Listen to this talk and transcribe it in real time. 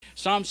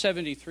Psalm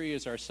 73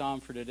 is our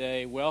psalm for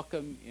today.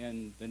 Welcome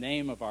in the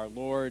name of our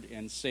Lord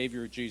and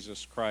Savior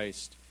Jesus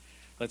Christ.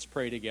 Let's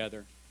pray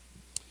together.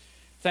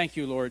 Thank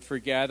you, Lord, for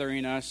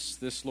gathering us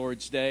this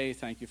Lord's Day.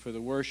 Thank you for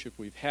the worship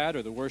we've had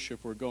or the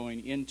worship we're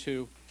going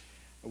into.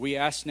 We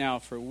ask now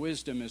for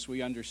wisdom as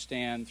we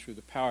understand through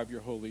the power of your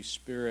Holy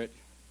Spirit,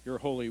 your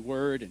holy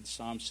word in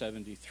Psalm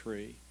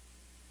 73.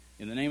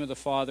 In the name of the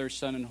Father,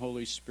 Son, and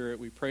Holy Spirit,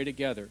 we pray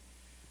together.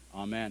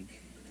 Amen.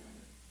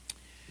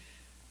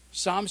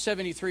 Psalm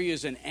 73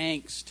 is an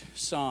angst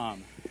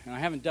psalm, and I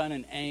haven't done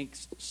an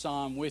angst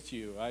psalm with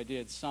you. I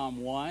did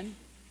Psalm 1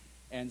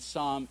 and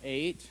Psalm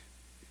 8,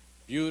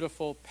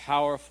 beautiful,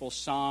 powerful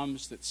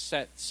psalms that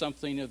set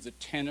something of the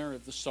tenor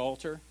of the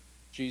Psalter,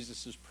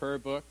 Jesus' prayer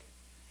book.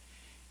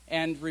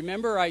 And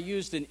remember, I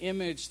used an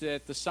image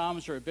that the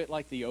Psalms are a bit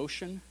like the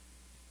ocean,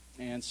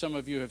 and some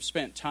of you have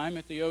spent time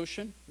at the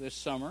ocean this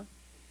summer.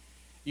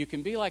 You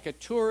can be like a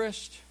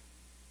tourist,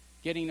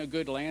 getting a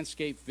good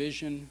landscape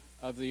vision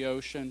of the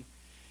ocean,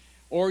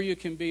 or you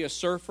can be a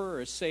surfer,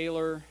 or a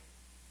sailor,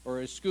 or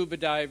a scuba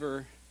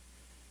diver,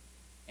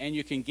 and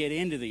you can get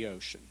into the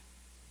ocean.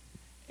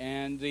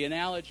 And the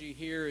analogy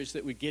here is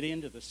that we get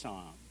into the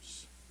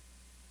Psalms.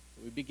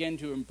 We begin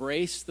to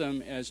embrace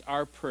them as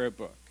our prayer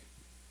book.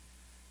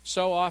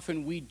 So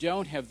often we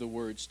don't have the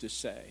words to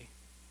say,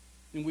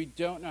 and we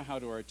don't know how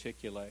to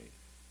articulate.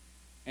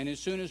 And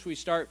as soon as we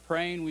start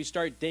praying, we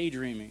start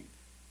daydreaming.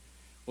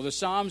 Well, the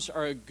Psalms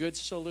are a good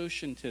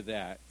solution to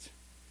that.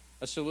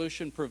 A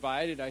solution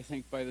provided, I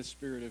think, by the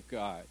Spirit of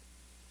God.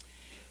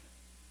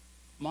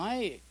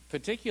 My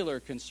particular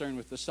concern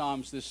with the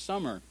Psalms this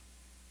summer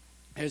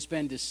has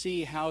been to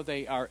see how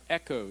they are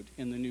echoed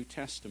in the New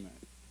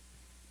Testament.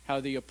 How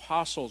the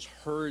apostles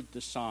heard the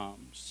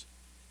Psalms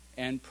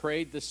and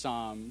prayed the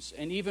Psalms.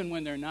 And even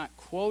when they're not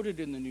quoted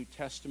in the New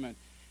Testament,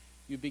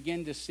 you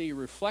begin to see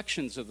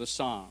reflections of the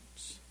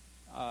Psalms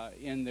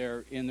in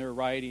their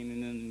writing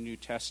and in the New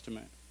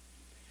Testament.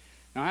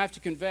 Now, I have to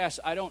confess,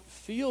 I don't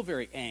feel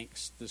very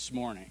angst this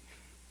morning.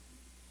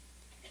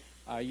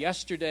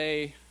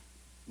 Yesterday,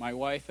 my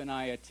wife and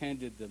I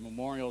attended the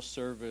memorial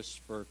service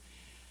for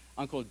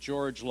Uncle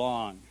George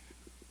Long,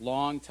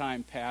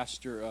 longtime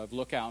pastor of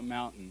Lookout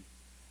Mountain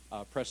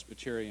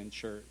Presbyterian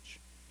Church.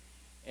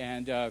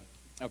 And a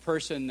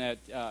person that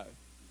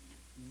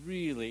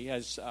really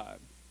has,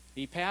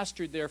 he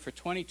pastored there for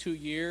 22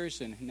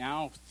 years, and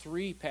now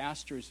 3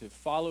 pastors have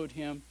followed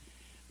him.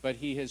 But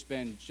he has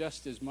been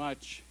just as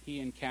much,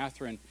 he and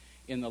Catherine,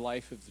 in the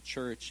life of the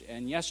church.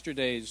 And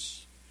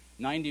yesterday's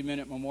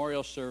 90-minute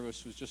memorial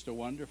service was just a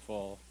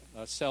wonderful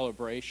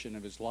celebration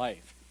of his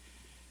life.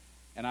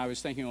 And I was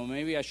thinking, well,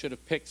 maybe I should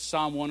have picked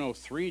Psalm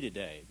 103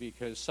 today,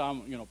 because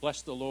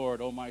bless the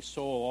Lord, O my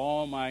soul,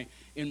 all my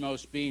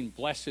inmost being,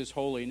 bless his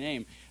holy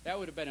name. That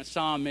would have been a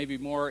psalm maybe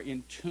more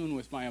in tune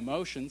with my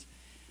emotions.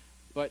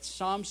 But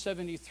Psalm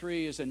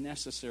 73 is a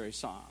necessary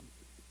psalm.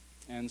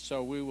 And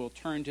so we will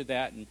turn to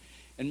that,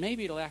 and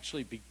maybe it'll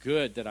actually be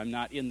good that I'm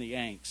not in the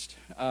angst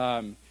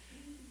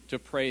to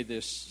pray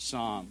this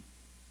psalm.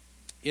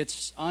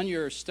 It's on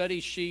your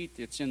study sheet.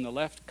 It's in the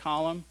left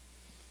column.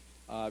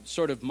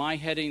 Sort of my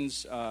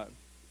headings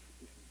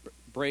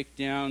break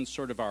down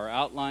sort of our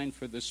outline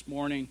for this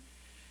morning.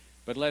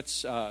 But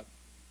let's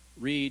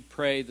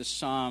pray the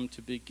psalm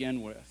to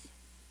begin with.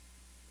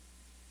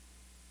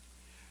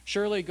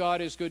 Surely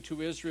God is good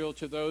to Israel,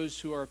 to those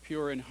who are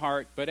pure in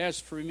heart. But as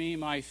for me,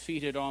 my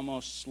feet had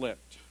almost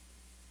slipped.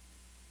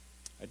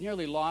 I'd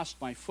nearly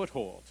lost my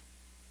foothold,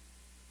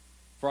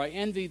 for I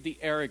envied the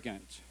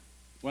arrogant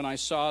when I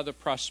saw the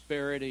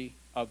prosperity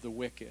of the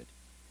wicked.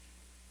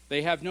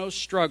 They have no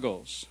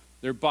struggles.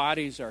 Their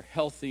bodies are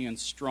healthy and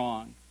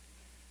strong.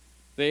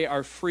 They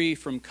are free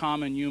from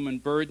common human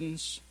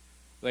burdens.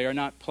 They are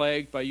not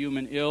plagued by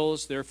human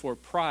ills. Therefore,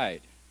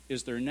 pride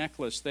is their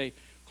necklace. They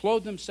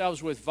clothe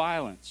themselves with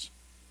violence.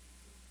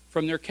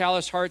 From their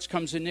callous hearts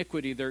comes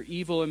iniquity. Their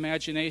evil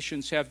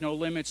imaginations have no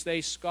limits. They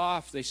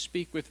scoff. They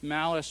speak with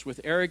malice. With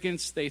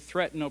arrogance, they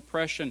threaten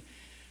oppression.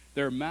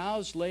 Their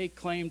mouths lay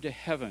claim to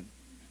heaven.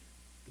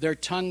 Their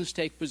tongues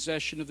take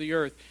possession of the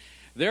earth.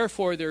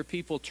 Therefore, their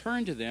people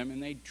turn to them,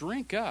 and they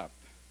drink up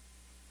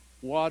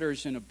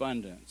waters in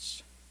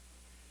abundance.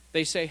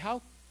 They say,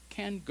 how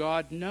can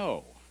God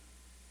know?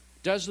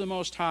 Does the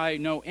Most High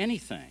know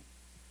anything?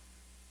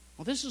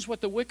 Well, this is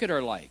what the wicked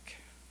are like.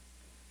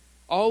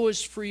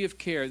 Always free of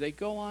care. They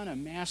go on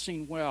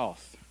amassing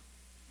wealth.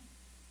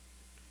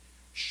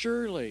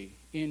 Surely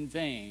in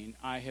vain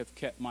I have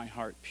kept my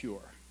heart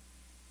pure.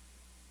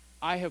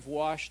 I have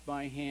washed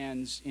my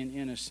hands in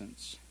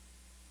innocence.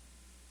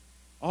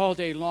 All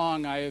day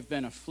long I have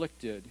been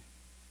afflicted,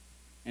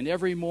 and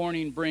every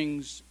morning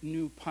brings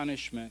new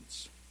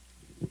punishments.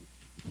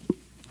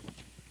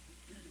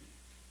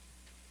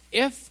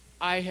 If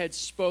I had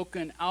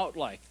spoken out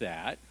like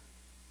that,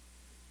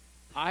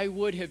 I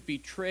would have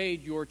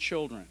betrayed your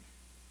children.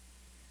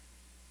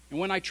 And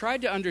when I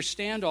tried to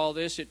understand all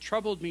this, it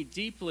troubled me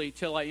deeply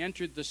till I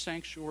entered the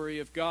sanctuary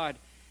of God.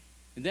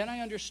 And then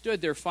I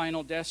understood their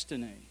final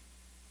destiny.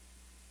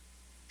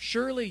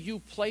 Surely you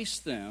place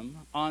them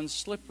on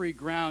slippery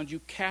ground. You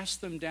cast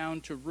them down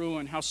to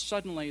ruin. How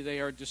suddenly they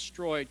are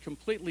destroyed,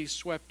 completely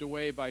swept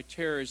away by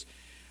terrors.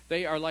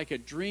 They are like a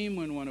dream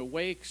when one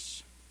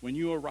awakes. When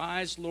you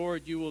arise,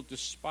 Lord, you will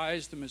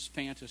despise them as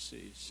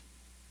fantasies.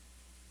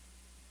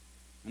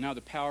 And now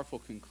the powerful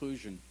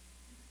conclusion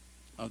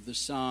of the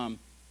psalm.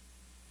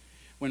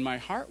 When my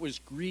heart was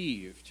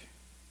grieved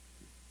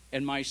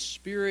and my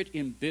spirit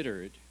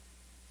embittered,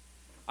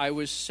 I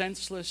was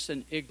senseless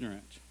and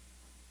ignorant.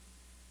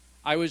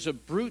 I was a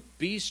brute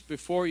beast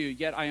before you,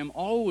 yet I am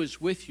always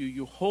with you.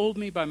 You hold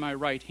me by my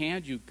right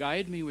hand. You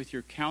guide me with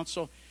your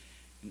counsel,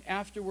 and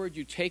afterward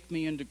you take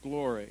me into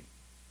glory.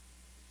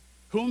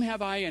 Whom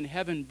have I in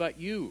heaven but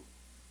you?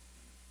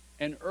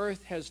 And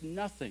earth has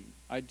nothing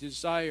I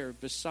desire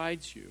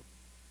besides you.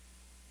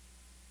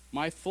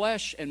 My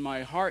flesh and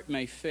my heart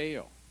may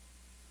fail,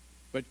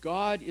 but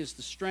God is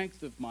the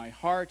strength of my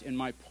heart and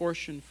my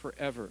portion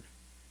forever.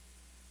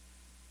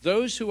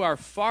 Those who are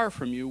far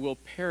from you will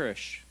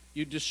perish.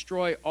 You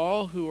destroy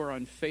all who are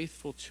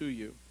unfaithful to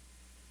you.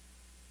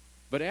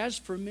 But as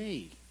for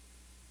me,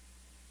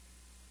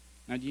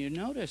 now do you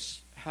notice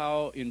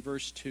how in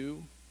verse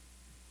 2,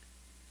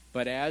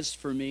 but as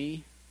for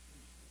me,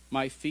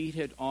 my feet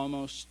had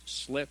almost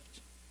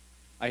slipped.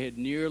 I had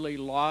nearly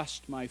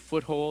lost my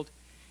foothold.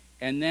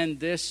 And then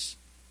this,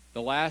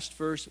 the last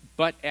verse,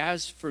 but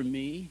as for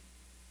me,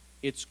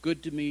 it's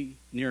good to me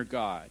near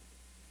God.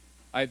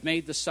 I've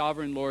made the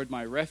sovereign Lord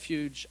my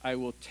refuge. I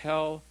will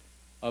tell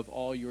of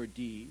all your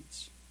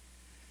deeds.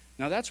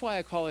 Now that's why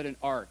I call it an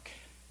ark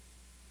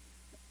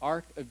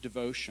of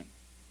devotion.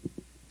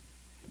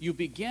 You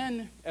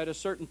begin at a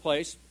certain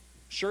place.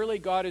 Surely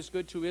God is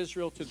good to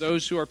Israel, to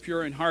those who are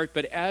pure in heart,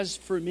 but as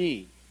for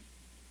me.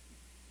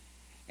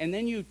 And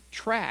then you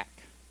track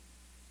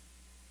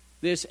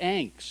this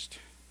angst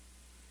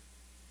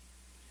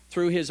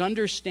through his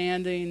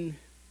understanding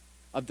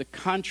of the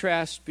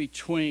contrast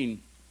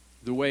between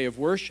the way of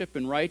worship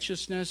and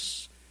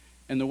righteousness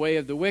and the way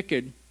of the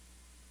wicked.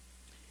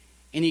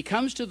 And he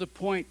comes to the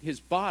point, his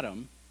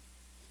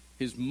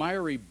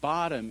miry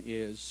bottom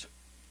is,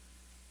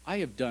 I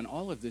have done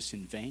all of this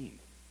in vain.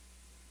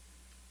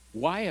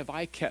 Why have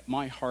I kept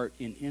my heart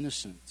in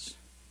innocence?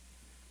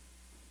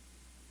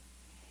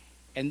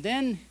 And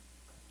then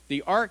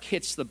the ark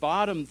hits the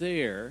bottom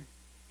there,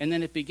 and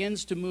then it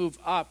begins to move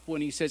up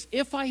when he says,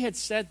 if I had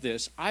said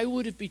this, I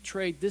would have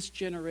betrayed this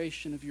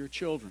generation of your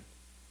children.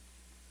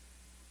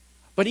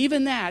 But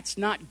even that's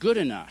not good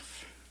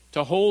enough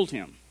to hold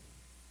him.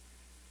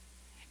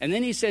 And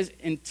then he says,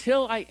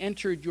 until I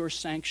entered your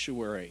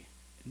sanctuary,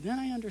 and then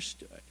I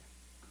understood.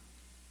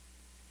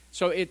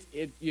 So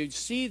you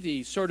see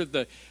the sort of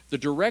the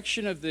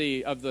direction of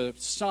the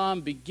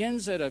psalm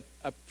begins at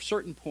a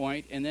certain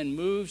point and then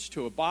moves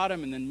to a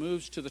bottom and then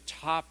moves to the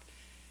top.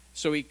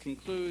 So he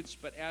concludes,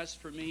 but as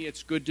for me,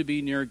 it's good to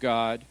be near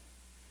God.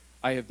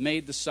 I have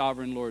made the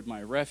sovereign Lord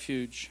my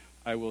refuge.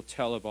 I will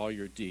tell of all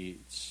your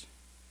deeds.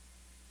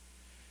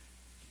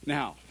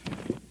 Now,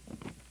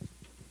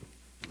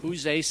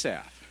 who's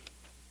Asaph?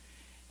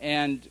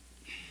 And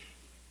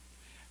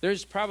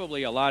there's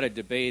probably a lot of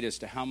debate as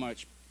to how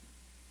much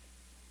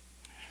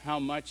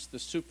the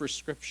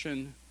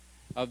superscription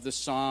of the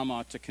psalm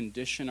ought to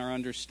condition our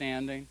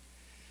understanding.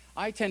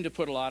 I tend to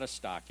put a lot of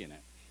stock in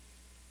it.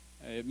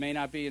 It may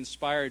not be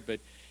inspired, but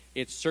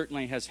it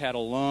certainly has had a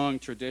long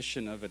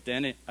tradition of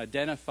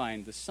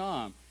identifying the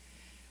psalm.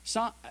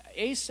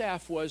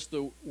 Asaph was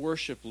the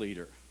worship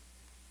leader.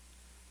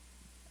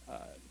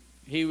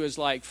 He was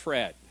like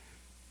Fred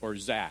or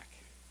Zach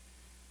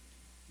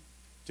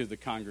to the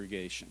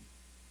congregation.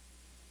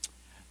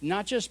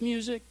 Not just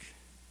music,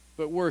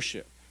 but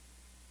worship.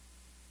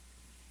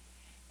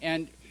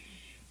 And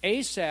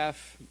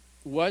Asaph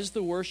was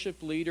the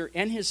worship leader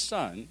and his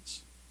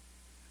sons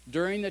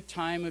during the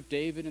time of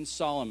David and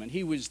Solomon.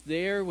 He was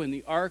there when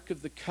the Ark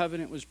of the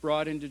Covenant was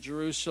brought into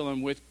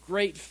Jerusalem with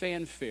great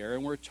fanfare,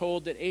 and we're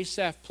told that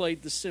Asaph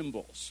played the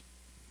cymbals.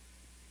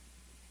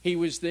 He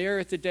was there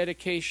at the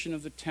dedication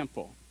of the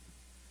temple.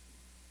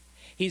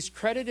 He's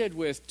credited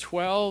with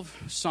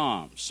 12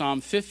 psalms,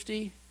 Psalm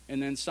 50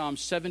 and then Psalm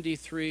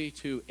 73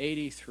 to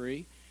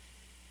 83.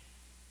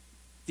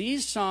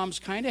 These psalms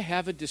kind of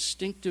have a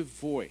distinctive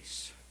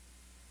voice,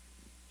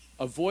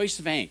 a voice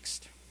of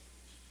angst.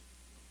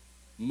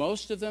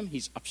 Most of them,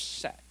 he's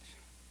upset.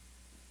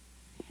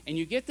 And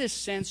you get this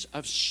sense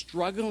of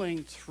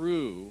struggling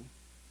through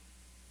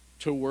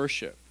to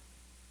worship.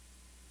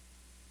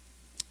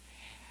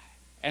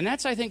 And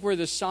that's, I think, where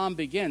the psalm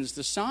begins.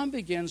 The psalm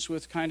begins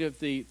with kind of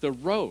the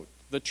rote,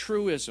 the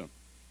truism.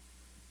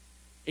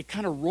 It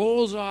kind of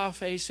rolls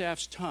off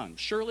Asaph's tongue.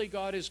 Surely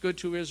God is good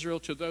to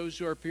Israel, to those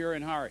who are pure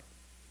in heart.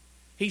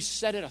 He's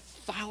said it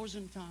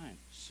 1,000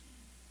 times.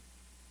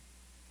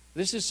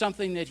 This is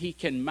something that he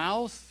can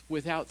mouth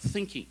without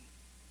thinking.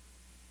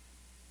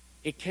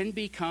 It can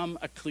become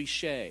a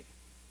cliche.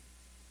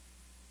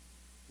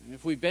 And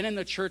if we've been in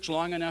the church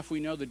long enough,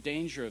 we know the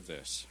danger of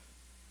this.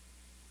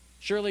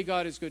 Surely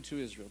God is good to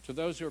Israel, to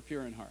those who are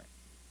pure in heart.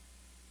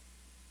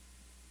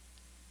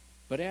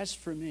 But as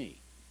for me,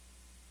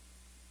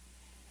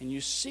 And you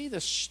see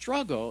the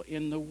struggle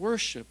in the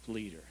worship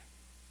leader.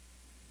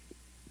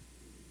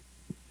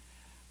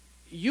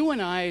 You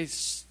and I,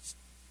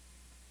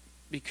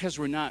 because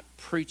we're not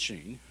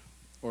preaching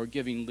or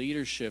giving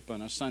leadership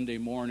on a Sunday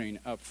morning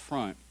up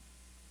front,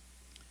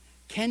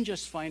 can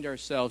just find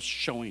ourselves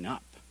showing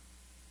up.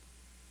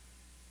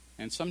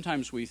 And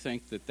sometimes we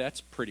think that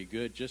that's pretty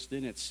good just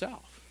in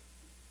itself.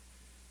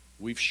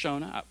 We've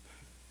shown up.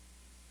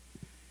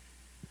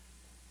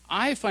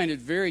 I find it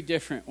very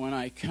different when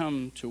I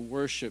come to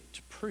worship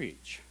to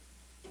preach.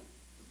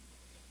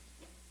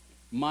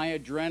 My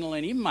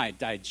adrenaline, even my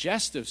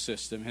digestive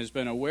system, has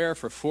been aware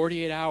for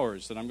 48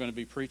 hours that I'm going to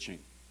be preaching.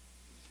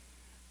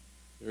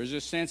 There's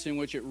a sense in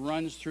which it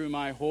runs through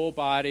my whole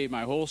body,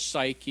 my whole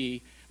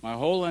psyche, my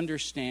whole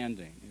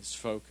understanding is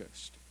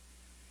focused.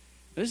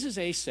 This is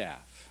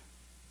Asaph.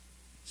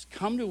 He's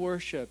come to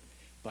worship,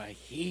 but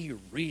he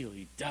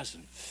really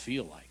doesn't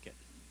feel like it.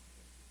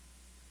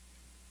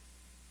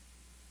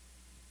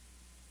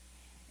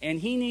 And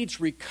he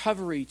needs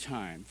recovery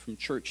time from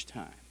church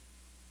time.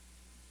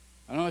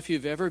 I don't know if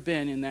you've ever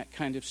been in that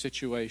kind of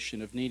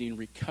situation of needing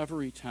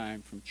recovery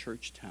time from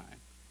church time.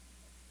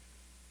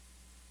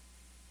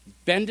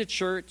 Been to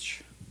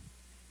church,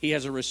 he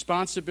has a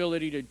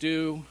responsibility to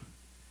do,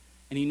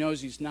 and he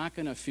knows he's not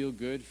going to feel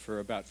good for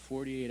about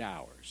 48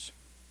 hours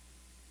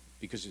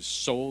because his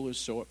soul is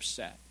so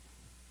upset.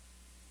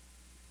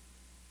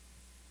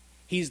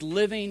 He's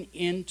living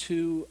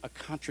into a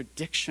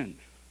contradiction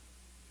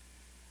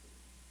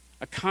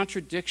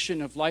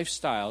of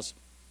lifestyles.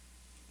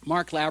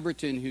 Mark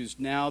Labberton, who's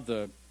now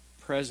the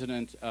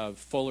president of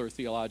Fuller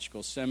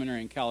Theological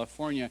Seminary in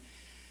California,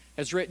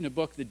 has written a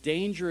book, The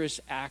Dangerous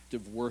Act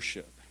of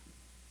Worship.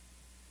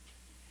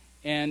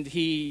 And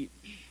he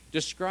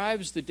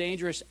describes the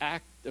dangerous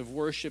act of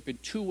worship in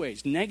two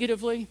ways.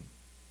 Negatively,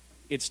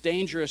 it's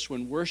dangerous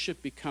when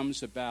worship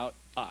becomes about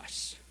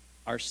us,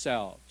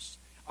 ourselves,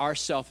 our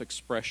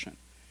self-expression,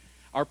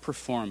 our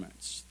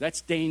performance.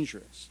 That's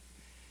dangerous.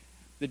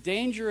 The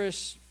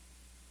dangerous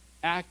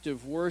act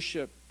of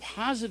worship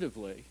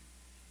positively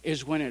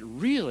is when it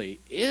really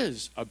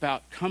is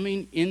about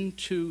coming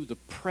into the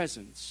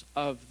presence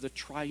of the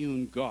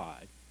triune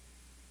God.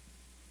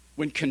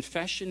 When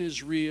confession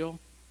is real,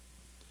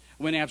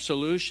 when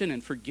absolution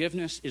and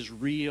forgiveness is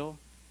real,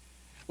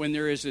 when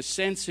there is a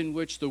sense in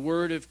which the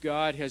Word of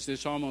God has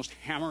this almost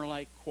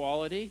hammer-like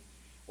quality,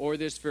 or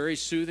this very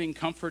soothing,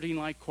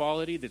 comforting-like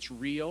quality that's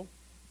real,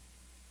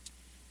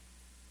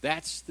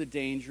 that's the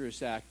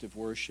dangerous act of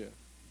worship.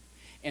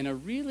 And a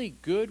really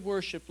good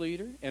worship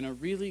leader and a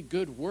really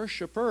good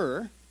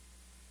worshiper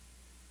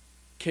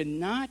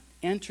cannot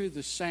enter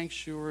the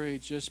sanctuary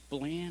just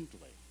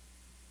blandly,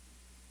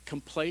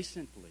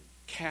 complacently,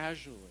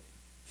 casually,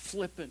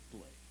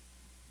 flippantly.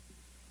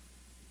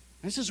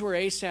 This is where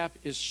Asaph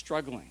is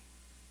struggling.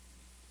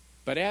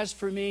 But as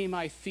for me,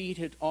 my feet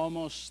had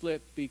almost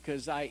slipped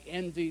because I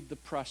envied the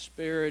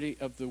prosperity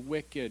of the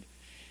wicked.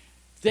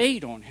 They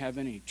don't have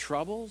any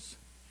troubles.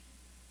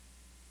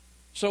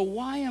 So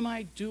why am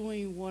I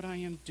doing what I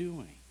am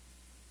doing?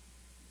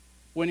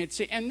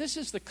 And this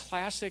is the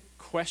classic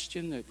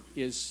question that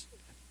is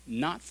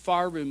not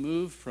far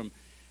removed from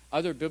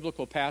other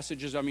biblical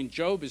passages. I mean,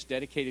 Job is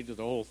dedicated to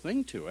the whole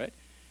thing to it.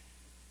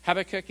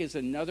 Habakkuk is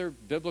another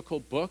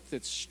biblical book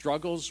that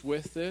struggles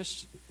with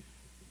this.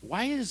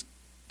 Why is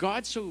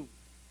God so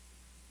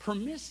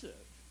permissive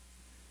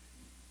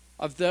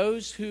of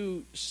those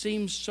who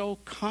seem so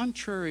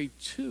contrary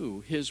to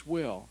his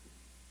will?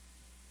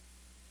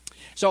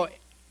 So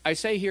I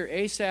say here,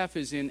 Asaph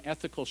is in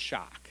ethical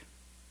shock.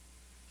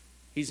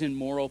 He's in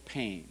moral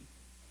pain.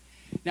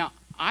 Now,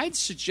 I'd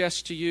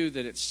suggest to you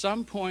that at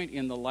some point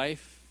in the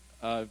life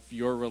of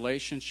your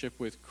relationship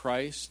with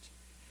Christ,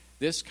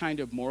 this kind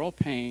of moral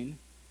pain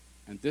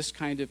and this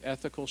kind of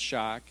ethical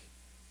shock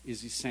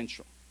is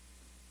essential.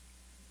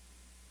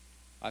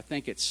 I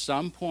think at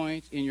some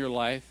point in your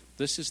life,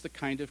 this is the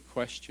kind of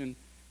question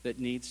that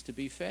needs to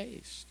be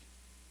faced.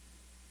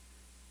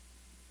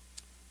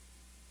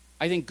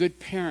 I think good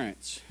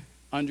parents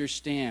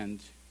understand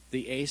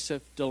the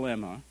Asaph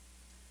dilemma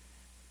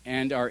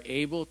and are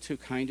able to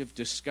kind of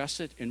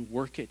discuss it and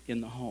work it in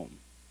the home.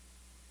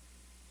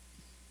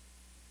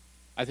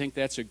 I think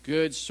that's a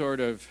good sort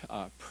of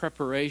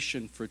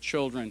preparation for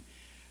children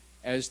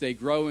as they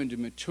grow into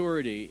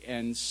maturity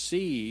and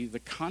see the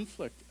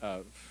conflict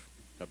of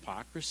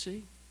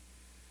hypocrisy,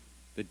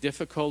 the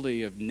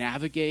difficulty of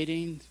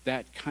navigating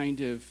that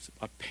kind of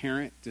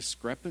apparent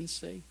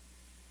discrepancy.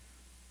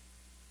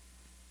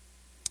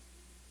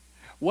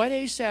 What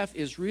Asaph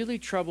is really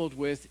troubled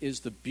with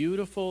is the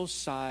beautiful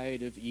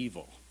side of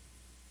evil.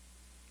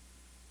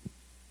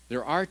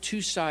 There are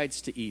two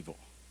sides to evil.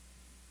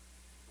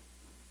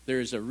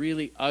 There's a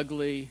really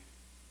ugly,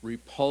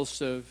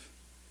 repulsive,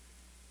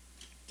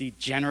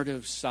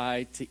 degenerative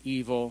side to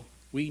evil.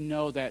 We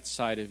know that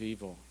side of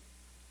evil.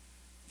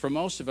 For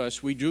most of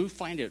us, we do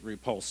find it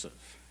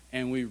repulsive,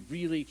 and we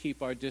really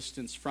keep our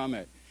distance from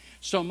it.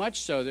 So much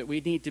so that we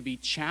need to be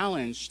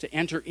challenged to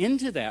enter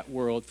into that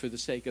world for the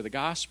sake of the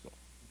gospel.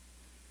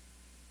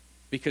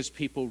 because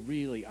people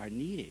really are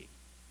needy.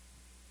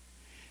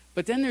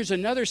 But then there's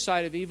another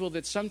side of evil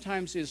that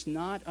sometimes is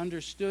not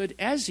understood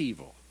as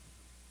evil.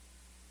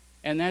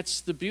 And that's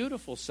the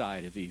beautiful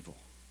side of evil.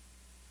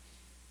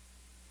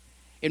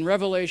 In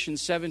Revelation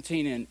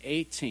 17 and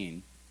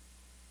 18,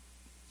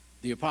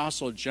 the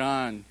Apostle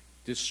John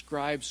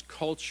describes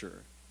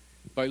culture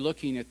by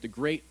looking at the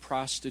great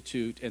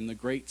prostitute and the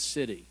great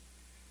city.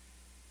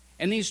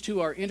 And these two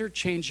are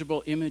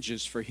interchangeable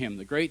images for him.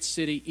 The great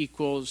city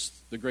equals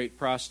the great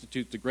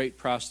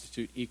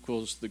prostitute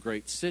equals the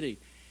great city.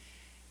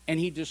 And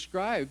he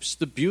describes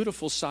the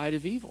beautiful side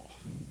of evil.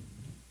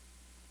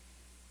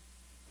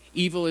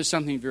 Evil is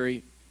something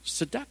very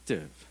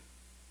seductive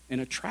and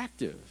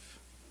attractive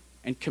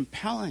and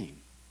compelling.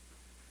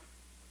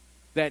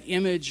 That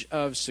image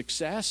of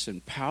success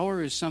and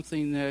power is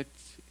something that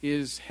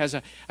has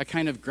a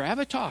kind of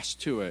gravitas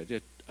to it.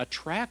 It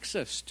attracts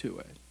us to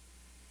it.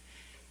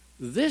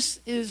 This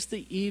is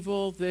the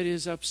evil that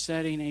is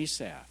upsetting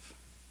Asaph.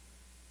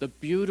 The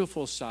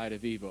beautiful side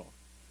of evil.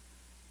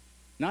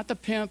 Not the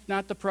pimp,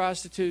 not the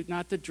prostitute,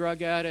 not the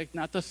drug addict,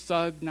 not the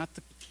thug,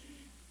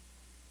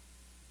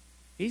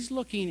 He's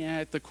looking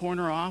at the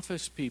corner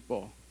office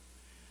people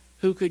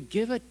who could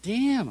give a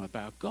damn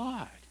about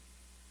God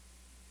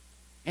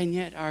and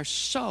yet are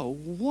so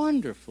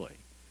wonderfully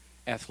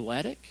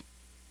athletic,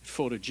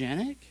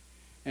 photogenic,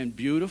 and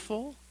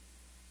beautiful.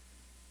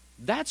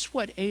 That's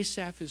what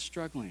Asaph is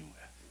struggling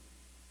with.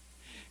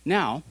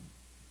 Now,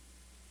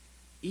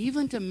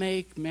 even to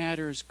make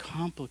matters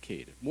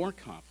more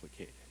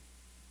complicated,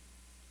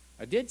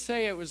 I did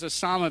say it was a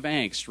psalm of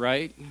angst,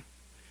 right?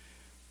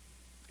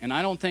 And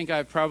I don't think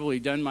I've probably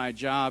done my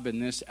job in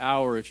this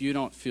hour if you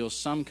don't feel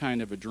some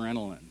kind of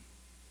adrenaline.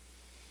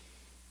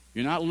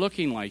 You're not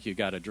looking like you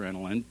got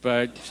adrenaline,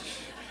 but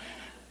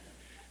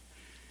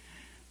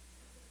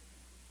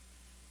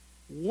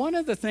one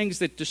of the things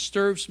that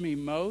disturbs me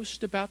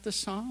most about the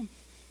psalm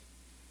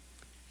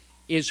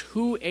is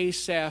who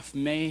Asaph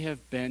may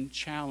have been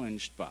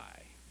challenged by.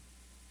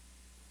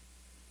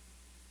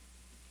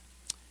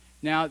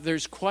 Now,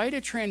 there's quite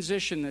a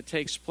transition that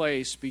takes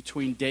place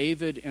between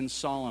David and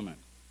Solomon.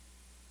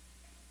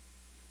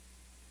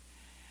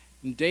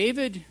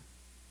 David,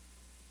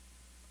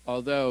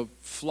 although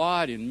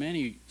flawed in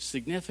many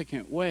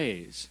significant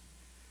ways,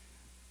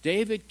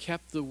 David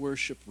kept the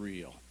worship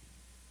real.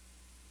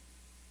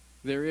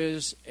 There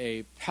is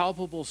a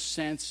palpable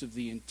sense of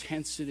the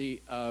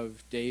intensity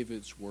of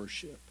David's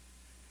worship.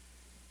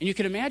 And you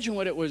can imagine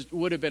what it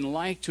would have been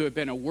like to have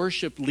been a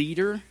worship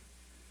leader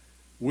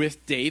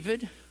with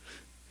David.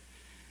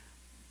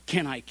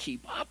 Can I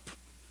keep up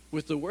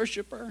with the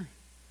worshiper?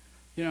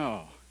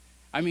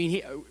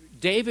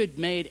 David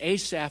made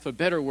Asaph a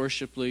better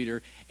worship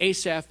leader.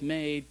 Asaph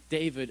made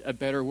David a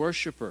better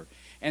worshiper.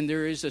 And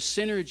there is a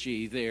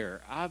synergy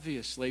there,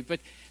 obviously. But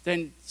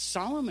then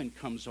Solomon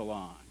comes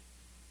along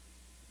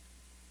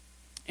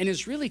and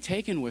is really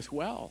taken with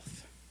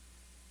wealth.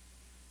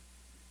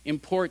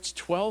 Imports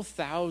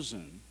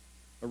 12,000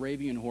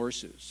 Arabian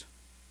horses.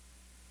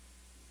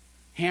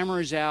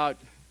 Hammers out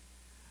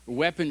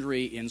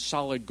weaponry in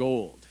solid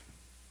gold.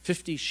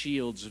 50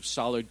 shields of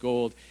solid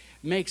gold.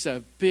 Makes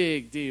a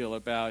big deal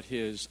about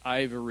his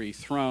ivory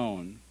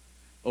throne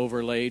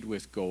overlaid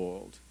with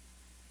gold.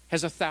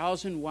 Has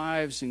 1,000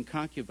 wives and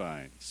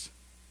concubines.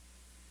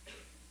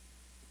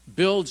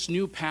 Builds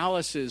new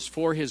palaces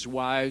for his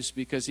wives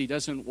because he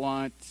doesn't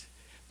want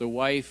the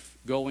wife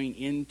going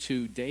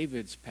into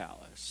David's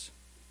palace.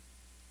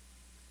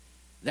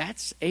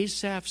 That's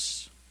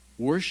Asaph's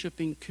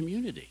worshiping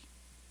community.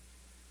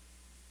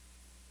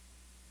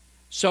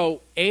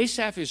 So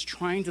Asaph is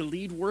trying to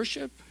lead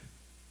worship,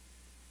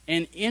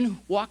 and in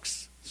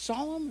walks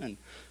Solomon.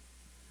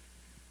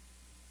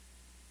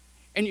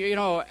 And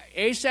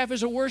Asaph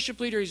is a worship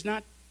leader. He's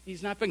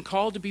not been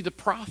called to be the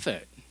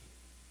prophet.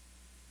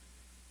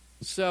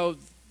 So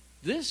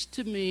this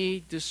to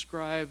me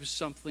describes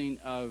something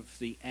of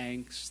the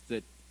angst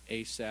that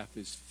Asaph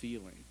is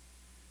feeling.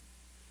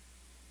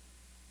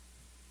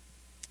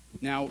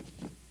 Now,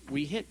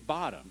 we hit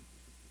bottom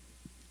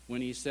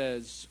when he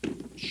says,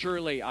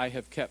 "Surely I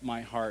have kept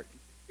my heart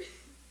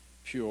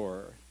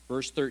pure."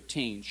 Verse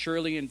 13,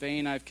 "Surely in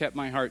vain I've kept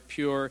my heart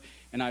pure,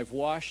 and I've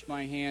washed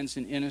my hands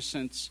in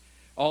innocence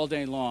all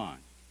day long.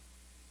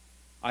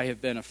 I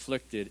have been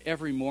afflicted.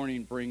 Every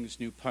morning brings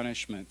new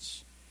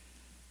punishments."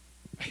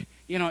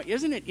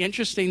 Isn't it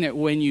interesting that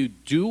when you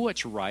do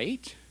what's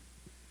right,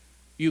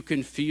 you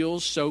can feel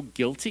so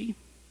guilty?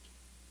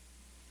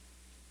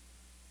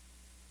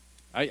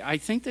 I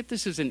think that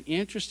this is an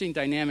interesting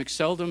dynamic,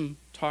 seldom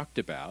talked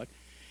about,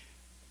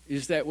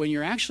 is that when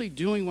you're actually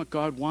doing what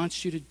God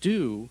wants you to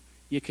do,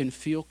 you can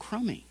feel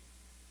crummy.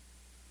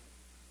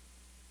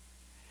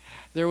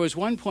 There was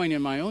one point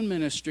in my own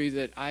ministry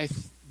that I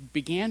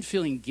began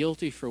feeling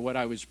guilty for what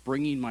I was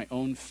bringing my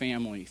own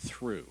family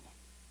through.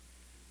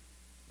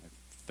 I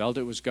felt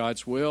it was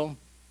God's will.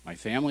 My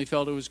family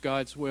felt it was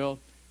God's will.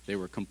 They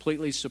were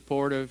completely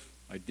supportive.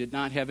 I did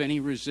not have any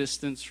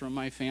resistance from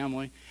my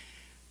family.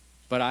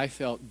 but I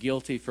felt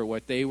guilty for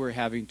what they were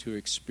having to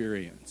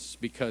experience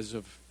because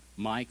of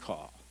my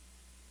call.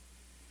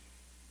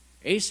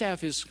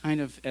 Asaph is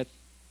kind of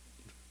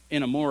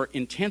in a more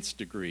intense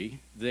degree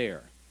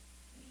there.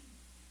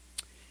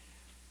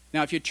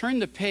 Now, if you turn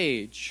the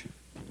page,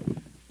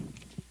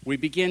 we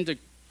begin to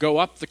go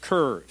up the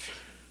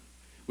curve.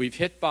 We've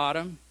hit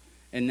bottom,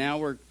 and now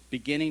we're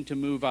beginning to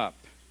move up.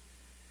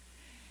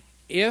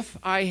 If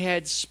I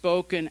had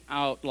spoken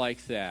out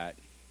like that,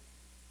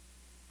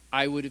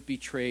 I would have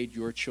betrayed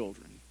your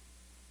children.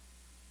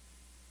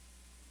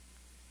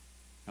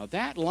 Now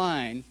that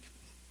line,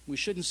 we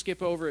shouldn't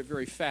skip over it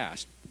very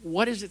fast.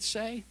 What does it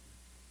say?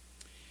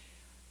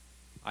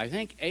 I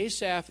think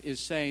Asaph is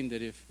saying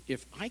that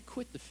if I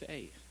quit the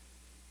faith,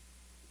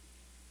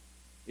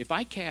 if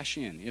I cash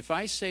in, if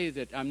I say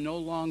that I'm no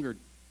longer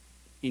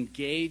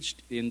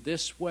engaged in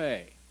this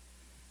way,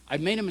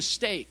 I've made a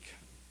mistake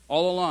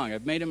all along.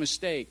 I've made a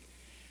mistake.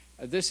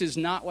 This is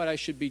not what I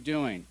should be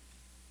doing.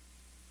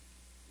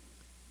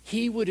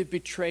 He would have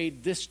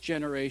betrayed this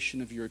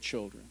generation of your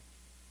children.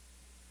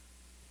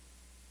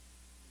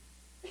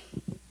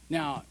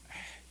 Now,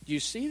 do you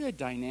see the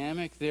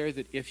dynamic there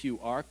that if you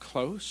are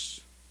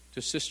close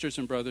to sisters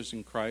and brothers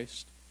in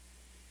Christ,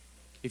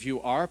 if you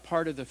are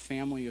part of the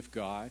family of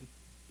God,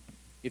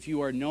 if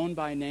you are known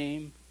by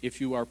name,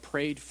 if you are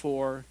prayed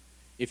for,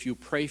 if you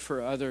pray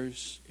for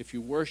others, if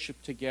you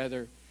worship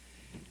together,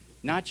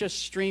 not just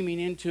streaming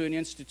into an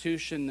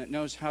institution that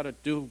knows how to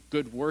do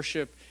good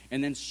worship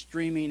and then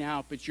streaming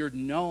out, but you're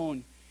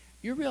known,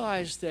 you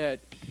realize that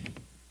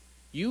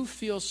you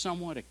feel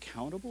somewhat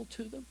accountable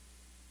to them.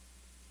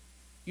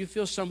 You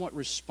feel somewhat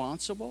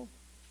responsible.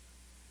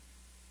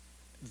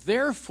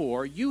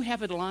 Therefore, you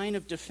have a line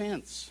of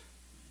defense.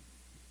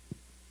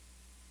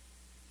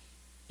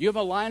 You have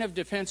a line of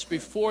defense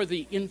before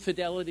the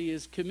infidelity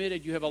is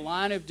committed. You have a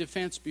line of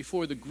defense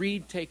before the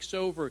greed takes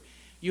over.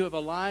 You have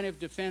a line of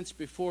defense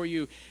before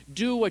you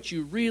do what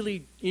you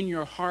really in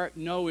your heart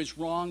know is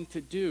wrong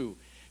to do.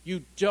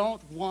 You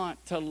don't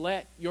want to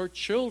let your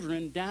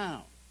children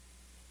down.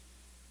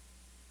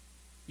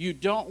 You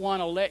don't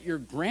want to let your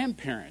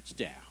grandparents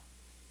down.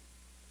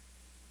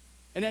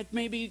 And that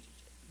may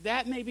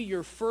be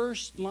your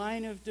first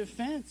line of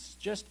defense.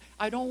 Just,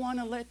 I don't want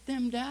to let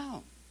them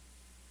down.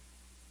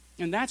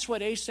 And that's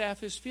what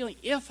Asaph is feeling.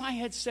 If I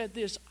had said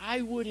this,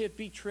 I would have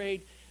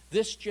betrayed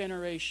this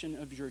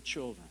generation of your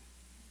children.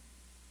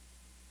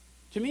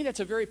 To me, that's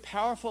a very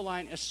powerful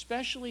line,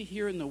 especially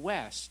here in the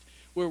West,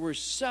 where we're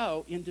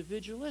so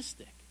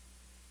individualistic.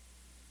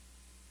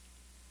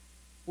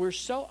 We're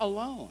so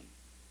alone.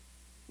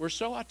 We're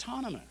so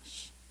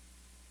autonomous.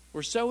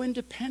 We're so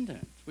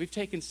independent. We've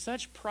taken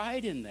such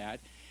pride in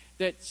that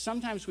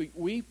sometimes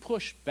we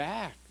push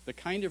back the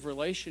kind of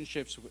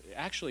relationships that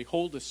actually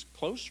hold us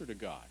closer to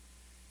God.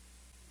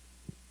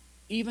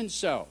 Even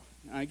so,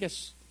 I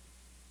guess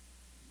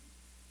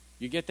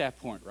you get that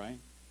point, right?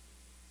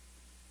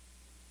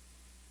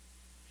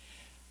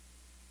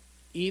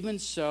 Even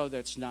so,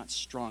 that's not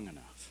strong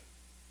enough.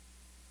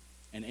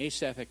 And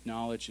Asaph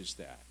acknowledges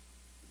that.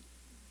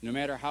 No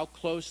matter how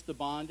close the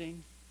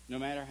bonding, no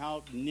matter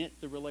how knit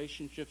the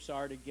relationships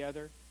are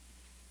together,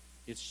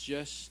 it's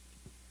just,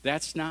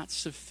 that's not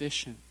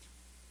sufficient.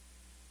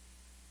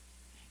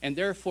 And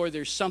therefore,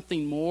 there's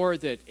something more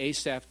that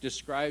Asaph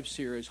describes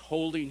here as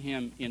holding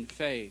him in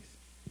faith.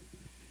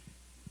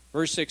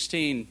 Verse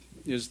 16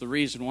 is the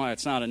reason why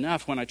it's not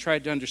enough. When I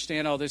tried to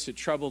understand all this, it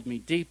troubled me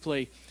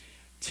deeply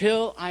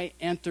till I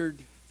entered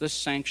the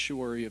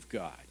sanctuary of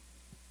God.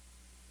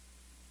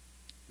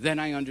 Then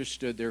I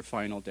understood their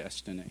final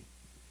destiny.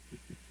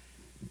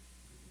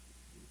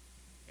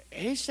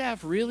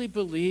 Asaph really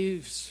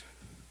believes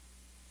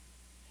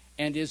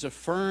and is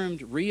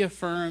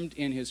reaffirmed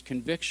in his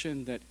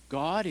conviction that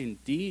God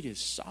indeed is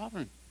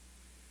sovereign.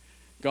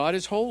 God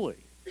is holy.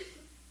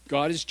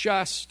 God is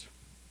just.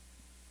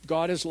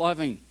 God is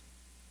loving.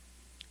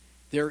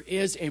 There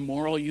is a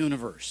moral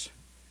universe.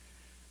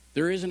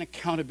 There is an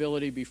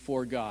accountability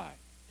before God.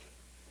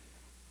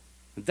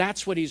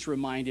 That's what he's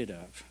reminded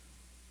of.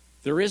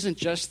 There isn't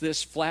just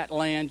this flat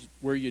land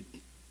where you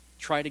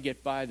try to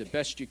get by the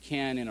best you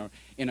can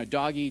in a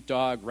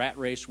dog-eat-dog rat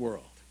race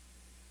world.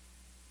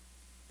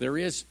 There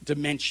is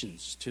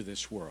dimensions to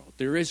this world.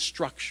 There is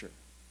structure.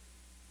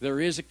 There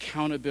is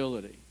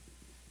accountability.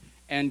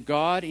 And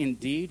God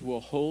indeed will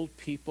hold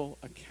people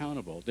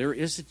accountable. There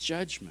is a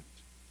judgment.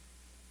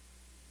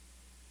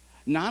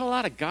 Not a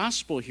lot of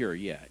gospel here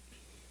yet.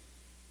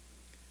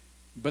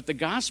 But the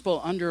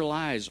gospel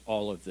underlies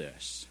all of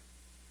this.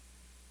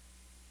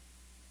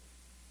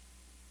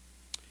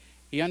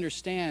 He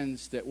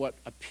understands that what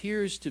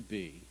appears to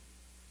be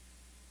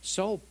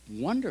so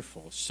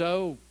wonderful,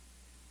 so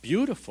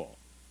beautiful,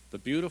 the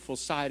beautiful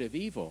side of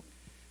evil,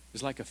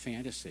 is like a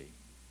fantasy.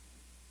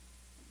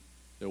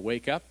 They'll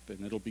wake up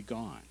and it'll be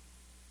gone.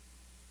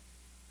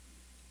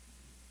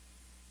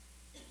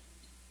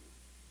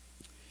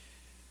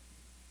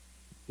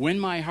 When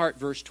my heart,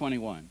 verse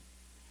 21,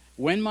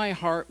 when my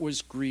heart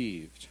was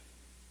grieved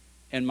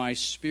and my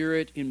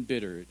spirit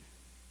embittered,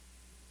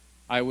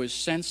 I was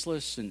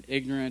senseless and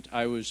ignorant.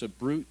 I was a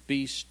brute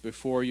beast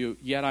before you.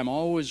 Yet I'm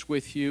always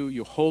with you.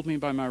 You hold me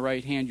by my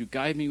right hand. You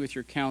guide me with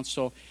your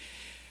counsel.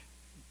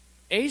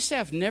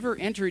 Asaph never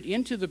entered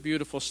into the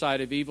beautiful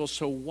side of evil,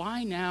 so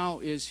why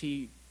now is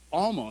he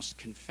almost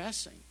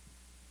confessing?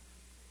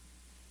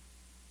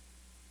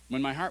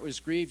 When my heart was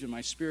grieved and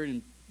my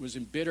spirit was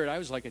embittered, I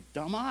was like a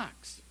dumb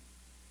ox.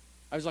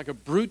 I was like a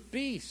brute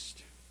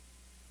beast.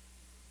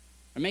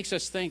 It makes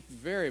us think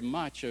very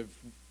much of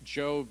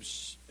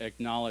Job's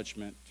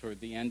acknowledgement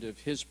toward the end of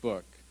his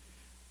book,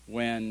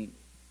 when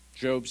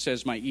Job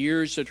says, my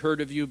ears had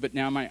heard of you, but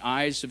now my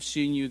eyes have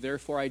seen you.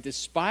 Therefore I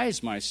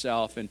despise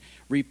myself and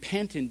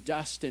repent in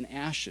dust and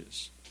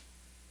ashes.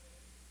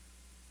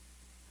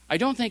 I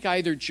don't think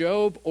either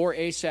Job or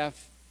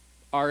Asaph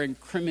are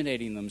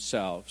incriminating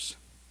themselves.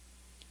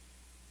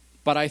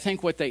 But I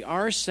think what they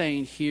are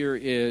saying here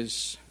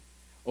is,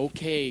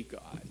 okay,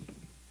 God,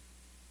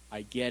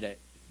 I get it.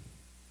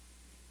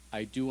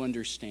 I do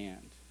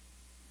understand.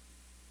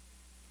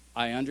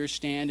 I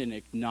understand and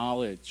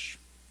acknowledge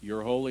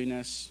your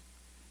holiness,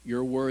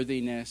 your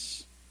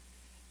worthiness,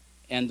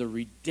 and the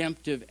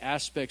redemptive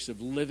aspects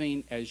of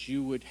living as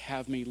you would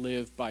have me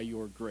live by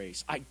your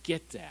grace. I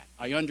get that.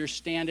 I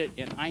understand it,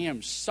 and I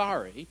am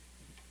sorry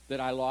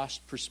that I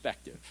lost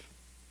perspective.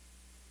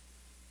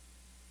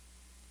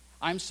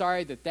 I'm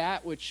sorry that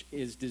that which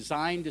is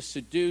designed to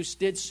seduce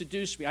did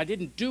seduce me. I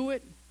didn't do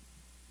it,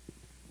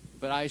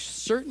 but I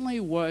certainly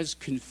was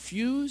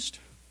confused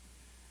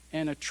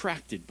and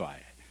attracted by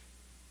it.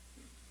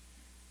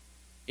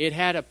 It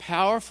had a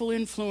powerful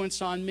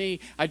influence on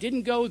me. I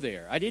didn't go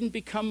there. I didn't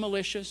become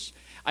malicious.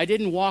 I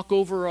didn't walk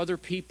over other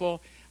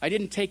people. I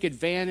didn't take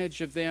advantage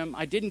of them.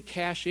 I didn't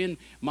cash in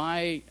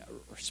my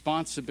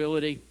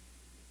responsibility.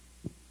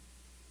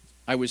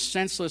 I was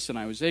senseless and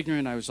I was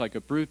ignorant. I was like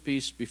a brute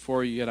beast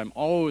before you, yet I'm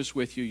always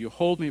with you. You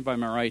hold me by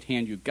my right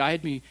hand. You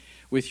guide me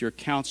with your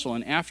counsel,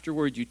 and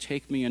afterward you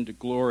take me into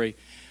glory.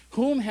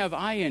 Whom have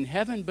I in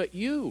heaven but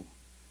you?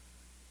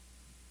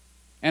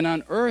 And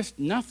on earth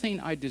nothing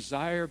I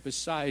desire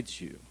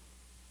besides you.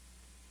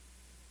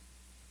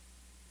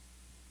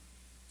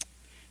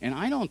 And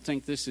I don't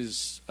think this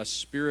is a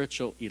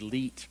spiritual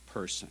elite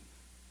person.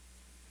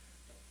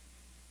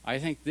 I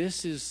think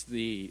this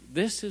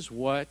is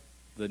what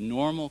the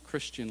normal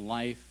Christian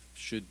life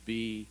should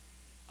be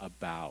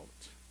about.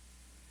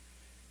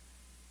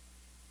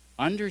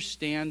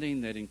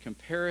 Understanding that in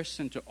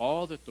comparison to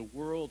all that the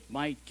world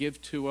might give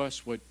to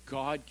us, what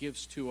God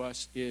gives to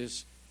us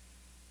is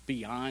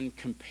beyond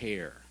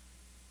compare.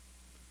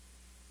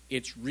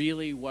 It's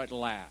really what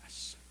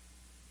lasts.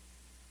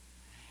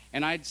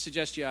 And I'd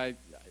suggest I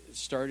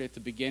start at the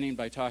beginning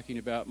by talking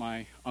about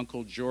my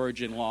Uncle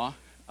George-in-law,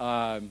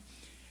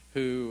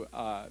 who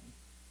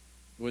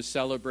was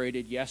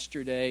celebrated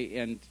yesterday.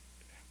 And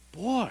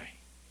boy,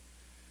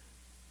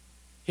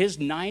 his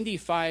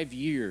 95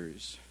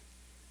 years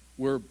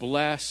were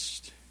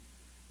blessed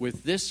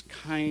with this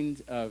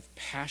kind of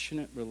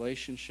passionate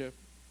relationship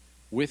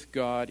with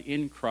God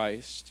in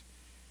Christ.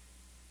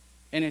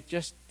 And it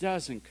just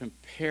doesn't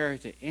compare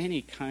to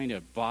any kind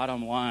of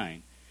bottom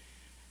line,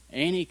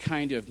 any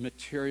kind of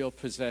material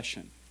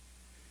possession,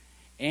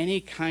 any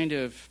kind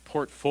of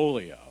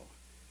portfolio,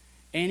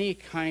 any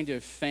kind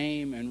of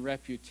fame and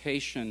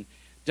reputation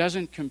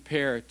doesn't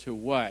compare to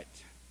what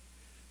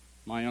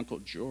my Uncle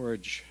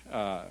George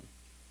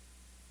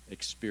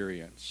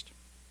experienced.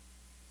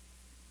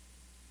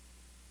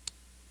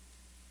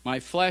 My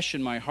flesh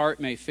and my heart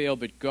may fail,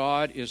 but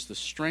God is the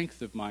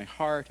strength of my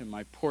heart and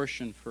my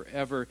portion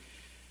forever.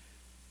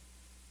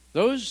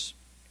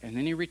 And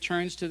then he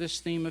returns to this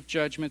theme of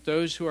judgment.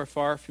 Those who are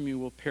far from you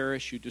will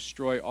perish. You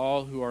destroy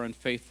all who are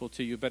unfaithful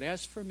to you. But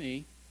as for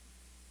me,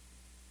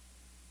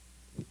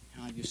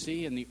 you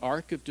see in the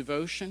arc of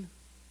devotion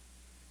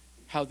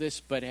how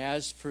this "but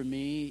as for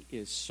me"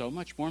 is so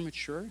much more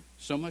mature,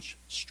 so much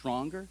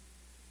stronger,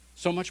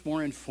 so much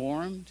more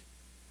informed.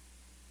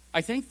 I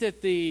think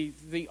that the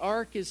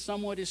arc is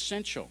somewhat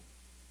essential.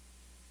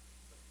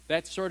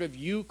 That sort of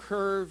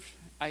U-curve,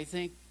 I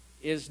think,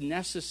 is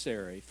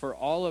necessary for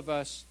all of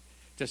us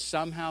to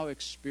somehow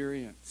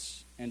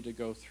experience and to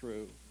go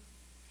through.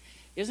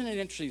 Isn't it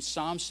interesting?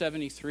 Psalm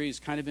 73 is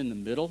kind of in the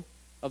middle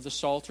of the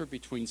Psalter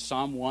between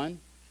Psalm 1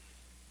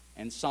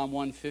 and Psalm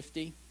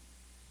 150.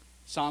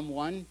 Psalm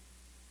 1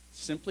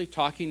 simply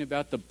talking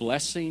about the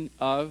blessing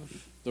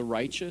of the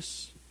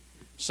righteous.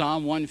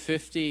 Psalm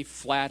 150,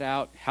 flat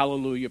out,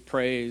 hallelujah,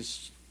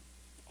 praise,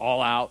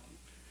 all out.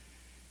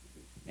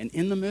 And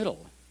in the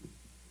middle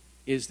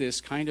is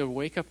this kind of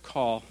wake-up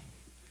call,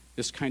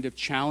 this kind of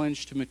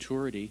challenge to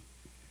maturity,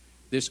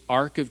 this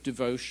arc of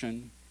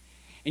devotion.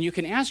 And you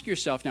can ask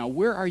yourself now,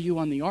 where are you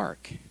on the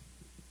arc?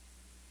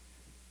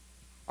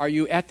 Are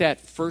you at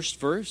that first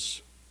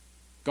verse?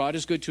 God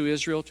is good to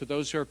Israel, to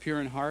those who are pure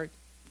in heart.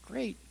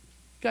 Great.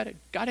 Got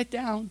it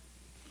down.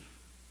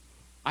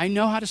 I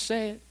know how to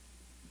say it.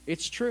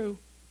 It's true.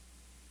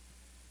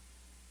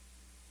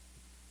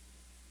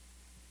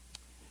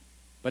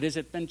 But has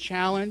it been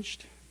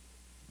challenged?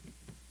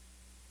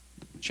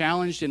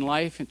 challenged in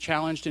life and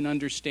challenged in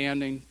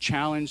understanding,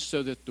 challenged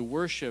so that the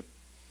worship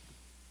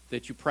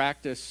that you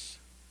practice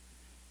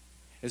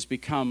has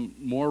become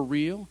more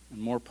real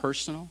and more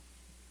personal.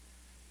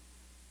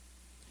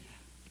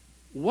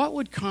 What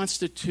would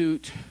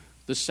constitute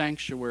the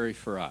sanctuary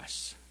for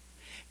us?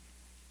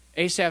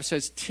 Asaph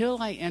says,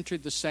 till I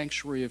entered the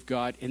sanctuary of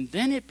God, and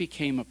then it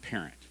became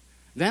apparent.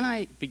 Then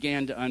I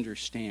began to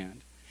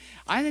understand.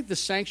 I think the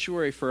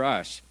sanctuary for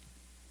us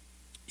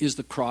is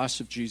the cross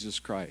of Jesus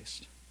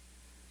Christ,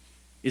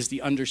 is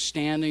the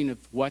understanding of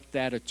what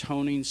that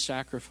atoning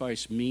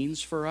sacrifice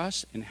means for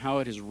us and how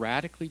it has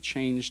radically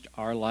changed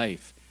our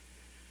life.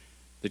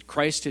 That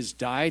Christ has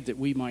died that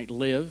we might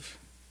live.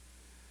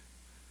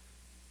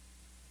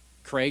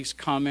 Craig's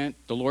comment,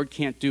 the Lord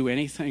can't do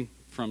anything,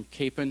 from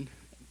Capon,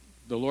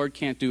 the Lord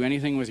can't do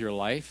anything with your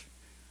life,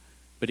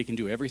 but he can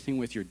do everything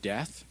with your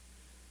death.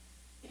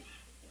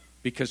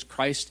 Because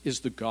Christ is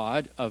the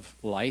God of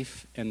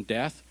life and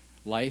death,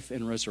 life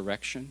and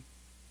resurrection.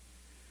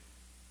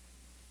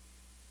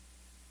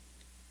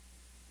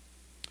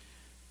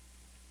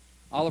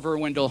 Oliver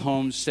Wendell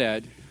Holmes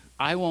said,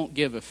 I won't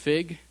give a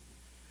fig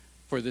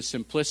for the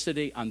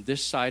simplicity on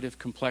this side of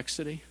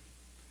complexity,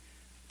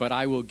 but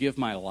I will give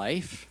my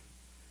life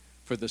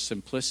for the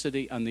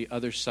simplicity on the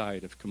other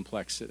side of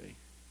complexity.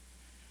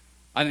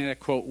 I think that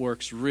quote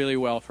works really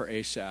well for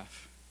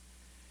Asaph.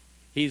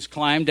 He's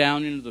climbed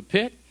down into the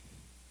pit,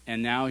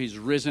 and now he's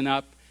risen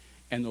up,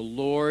 and the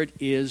Lord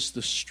is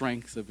the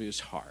strength of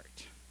his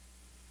heart.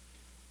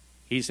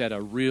 He's at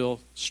a real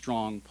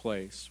strong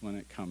place when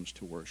it comes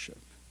to worship.